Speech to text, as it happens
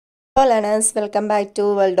Hello learners, welcome back to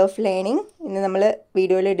World of Learning. ഇന്ന് നമ്മൾ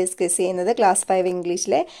വീഡിയോയിൽ ഡിസ്കസ് ചെയ്യുന്നത് ക്ലാസ് 5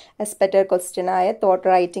 ഇംഗ്ലീഷിലെ എക്സ്പെക്റ്റഡ് ക്വസ്റ്റ്യൻ ആയ തോട്ട്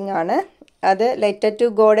റൈറ്റിംഗ് ആണ്. അത് ലെറ്റർ ടു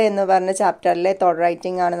ഗോഡ് എന്ന് പറഞ്ഞ ചാപ്റ്ററിലെ തോട്ട്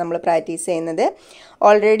റൈറ്റിംഗ് ആണ് നമ്മൾ പ്രാക്ടീസ് ചെയ്യുന്നത്.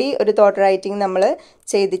 ഓൾറെഡി ഒരു തോട്ട് റൈറ്റിംഗ് നമ്മൾ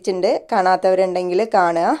ചെയ്തിട്ടുണ്ട്. കാണാത്തവരുണ്ടെങ്കിൽ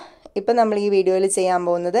കാണുക. ഇപ്പോൾ നമ്മൾ ഈ വീഡിയോയിൽ ചെയ്യാൻ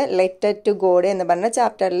പോകുന്നത് ലെറ്റർ ടു ഗോഡ് എന്ന് പറഞ്ഞ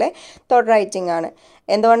ചാപ്റ്ററിലെ തോട്ട് റൈറ്റിംഗ് ആണ്.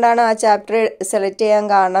 എന്തുകൊണ്ടാണ് ആ ചാപ്റ്റർ സെലക്ട് ചെയ്യാൻ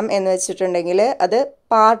കാരണം എന്ന് വെച്ചിട്ടുണ്ടെങ്കിൽ അത്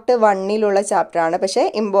പാർട്ട് 1-ലുള്ള ചാപ്റ്ററാണ്, പക്ഷേ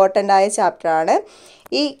ഇമ്പോർട്ടൻ്റ് ആയ ചാപ്റ്ററാണ്.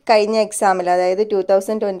 ഈ കഴിഞ്ഞ എക്സാമിൽ, അതായത്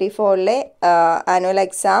 2024-ലെ ആനുവൽ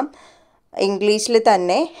എക്സാം ഇംഗ്ലീഷിൽ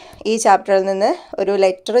തന്നെ ഈ ചാപ്റ്ററിൽ നിന്ന് ഒരു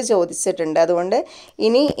ലെറ്റർ ചോദിച്ചിട്ടുണ്ട്. അതുകൊണ്ട്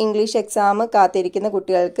ഇനി ഇംഗ്ലീഷ് എക്സാം കാത്തിരിക്കുന്ന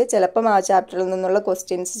കുട്ടികൾക്ക് ചിലപ്പം ആ ചാപ്റ്ററിൽ നിന്നുള്ള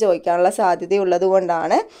ക്വസ്റ്റ്യൻസ് ചോദിക്കാനുള്ള സാധ്യതയുള്ളത്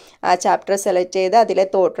കൊണ്ടാണ് ആ ചാപ്റ്റർ സെലക്ട് ചെയ്ത് അതിലെ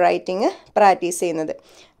തോട്ട് റൈറ്റിംഗ് പ്രാക്ടീസ് ചെയ്യുന്നത്.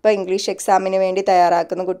 ഇപ്പോൾ ഇംഗ്ലീഷ് എക്സാമിന് വേണ്ടി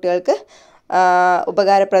തയ്യാറാക്കുന്ന കുട്ടികൾക്ക്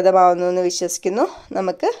ഉപകാരപ്രദമാവുന്നു എന്ന് വിശ്വസിക്കുന്നു.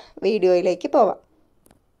 നമുക്ക് വീഡിയോയിലേക്ക് പോവാം.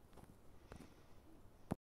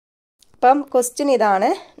 അപ്പം ക്വസ്റ്റ്യൻ ഇതാണ്.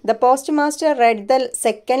 The post master red the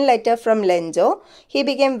second letter from Lencho. He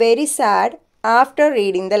became very sad after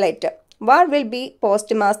reading the letter. What will be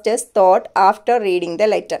post masters thought after reading the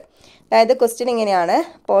letter? അതായത് ക്വസ്റ്റ്യൻ ഇങ്ങനെയാണ്.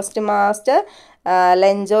 പോസ്റ്റ് മാസ്റ്റർ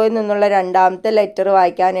ലെഞ്ചോയിൽ നിന്നുള്ള രണ്ടാമത്തെ letter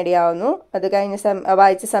വായിക്കാനിടയാവുന്നു. അത്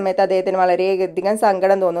വായിച്ച സമയത്ത് അദ്ദേഹത്തിന് വളരെയധികം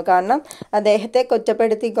സങ്കടം തോന്നുന്നു. കാരണം അദ്ദേഹത്തെ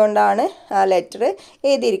കുറ്റപ്പെടുത്തിക്കൊണ്ടാണ് ആ ലെറ്റർ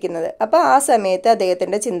എഴുതിയിരിക്കുന്നത്. അപ്പോൾ ആ സമയത്ത്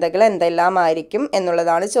അദ്ദേഹത്തിൻ്റെ ചിന്തകൾ എന്തെല്ലാം ആയിരിക്കും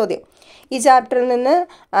എന്നുള്ളതാണ് ചോദ്യം. ഈ ചാപ്റ്ററിൽ നിന്ന്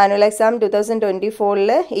ആനുവൽ എക്സാം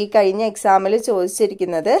 2024-ൽ ഈ കഴിഞ്ഞ എക്സാമിൽ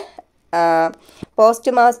ചോദിച്ചിരിക്കുന്നത്,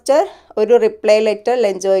 പോസ്റ്റ് മാസ്റ്റർ ഒരു റിപ്ലൈ ലെറ്റർ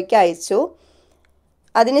ലെഞ്ചോയ്ക്ക് അയച്ചു.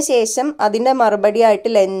 അതിനുശേഷം അതിൻ്റെ മറുപടിയായിട്ട്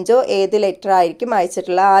ലെഞ്ചോ ഏത് ലെറ്റർ ആയിരിക്കും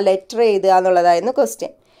അയച്ചിട്ടുള്ള ആ ലെറ്റർ എഴുതുക എന്നുള്ളതായിരുന്നു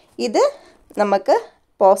ക്വസ്റ്റ്യൻ. ഇത് നമുക്ക്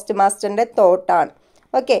പോസ്റ്റ് മാസ്റ്ററിൻ്റെ തോട്ടാണ്.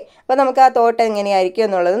 ഓക്കെ, അപ്പോൾ നമുക്ക് ആ തോട്ട് എങ്ങനെയായിരിക്കും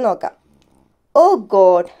എന്നുള്ളത് നോക്കാം. ഓ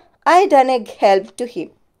God, I done A help to him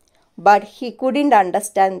but he couldn't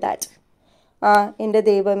understand that. എൻ്റെ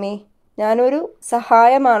ദൈവമേ, ഞാനൊരു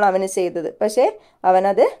സഹായമാണ് അവന് ചെയ്തത്, പക്ഷേ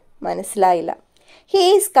അവനത് മനസ്സിലായില്ല. He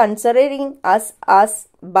is considering us as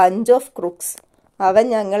bunch of crooks. അവൻ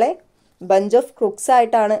ഞങ്ങളെ ബഞ്ച് ഓഫ് ക്രൂക്സ്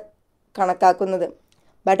ആയിട്ടാണ് കണക്കാക്കുന്നത്.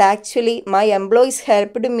 But actually my employees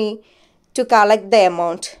helped me to collect the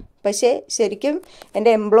amount. പക്ഷേ ശരിക്കും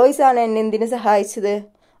എൻ്റെ എംപ്ലോയീസാണ് എന്നെ എന്തിനു സഹായിച്ചത്?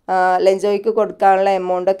 ലെഞ്ചോയ്ക്ക് കൊടുക്കാനുള്ള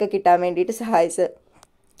എമൗണ്ടൊക്കെ കിട്ടാൻ വേണ്ടിയിട്ട് സഹായിച്ചത്.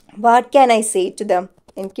 What can I say to them?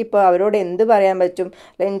 എനിക്കിപ്പോൾ അവരോട് എന്ത് പറയാൻ പറ്റും?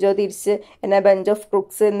 ലെഞ്ചോ തിരിച്ച് എന്നെ ബഞ്ച് ഓഫ്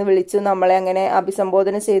ക്രൂക്സ് എന്ന് വിളിച്ചു, നമ്മളെ അങ്ങനെ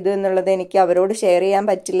അഭിസംബോധന ചെയ്തു എന്നുള്ളത് എനിക്ക് അവരോട് ഷെയർ ചെയ്യാൻ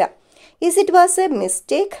പറ്റില്ല. Is it was A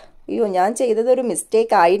mistake? അയ്യോ, ഞാൻ ചെയ്തതൊരു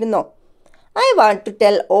മിസ്റ്റേക്ക് ആയിരുന്നോ? I want to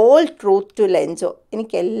tell all truth to Lencho.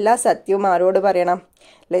 എനിക്ക് എല്ലാ സത്യവും ആരോട് പറയണം?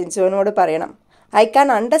 ലെഞ്ചോനോട് പറയണം. I can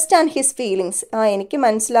understand his feelings. എനിക്ക്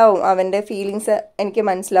മനസ്സിലാവും, അവൻ്റെ ഫീലിങ്സ് എനിക്ക്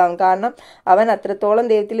മനസ്സിലാവും. കാരണം അവൻ അത്രത്തോളം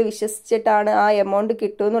ദൈവത്തിൽ വിശ്വസിച്ചിട്ടാണ് ആ എമൗണ്ട്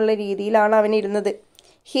കിട്ടുമെന്നുള്ള രീതിയിലാണ് അവൻ ഇരുന്നത്.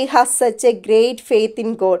 He has such A great faith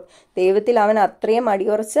in God. ദൈവത്തിൽ അവൻ അത്രയും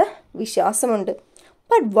അടിയുറച്ച വിശ്വാസമുണ്ട്.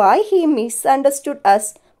 But why he misunderstood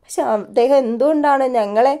us? പക്ഷെ അദ്ദേഹം എന്തുകൊണ്ടാണ്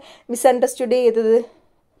ഞങ്ങളെ മിസ്അണ്ടർസ്റ്റുഡ് ചെയ്തത്?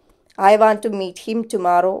 I want to meet him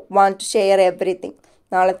tomorrow, want to share everything.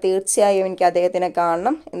 നാളെ തീർച്ചയായും എനിക്ക് അദ്ദേഹത്തിനെ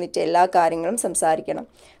കാണണം, എന്നിട്ട് എല്ലാ കാര്യങ്ങളും സംസാരിക്കണം.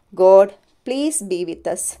 God please be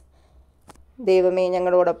with us. ദൈവമേ,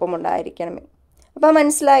 ഞങ്ങളോടൊപ്പം ഉണ്ടായിരിക്കണമേ. അപ്പോൾ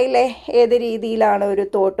മനസ്സിലായില്ലേ ഏത് രീതിയിലാണ് ഒരു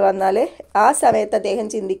തോട്ട് വന്നാൽ ആ സമയത്ത് അദ്ദേഹം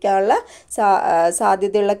ചിന്തിക്കാനുള്ള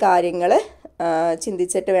സാധ്യതയുള്ള കാര്യങ്ങൾ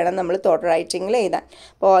ചിന്തിച്ചിട്ട് വേണം നമ്മൾ തോട്ട് റൈറ്റിങ്ങിൽ എഴുതാൻ.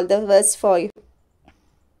 അപ്പോൾ all the best for you.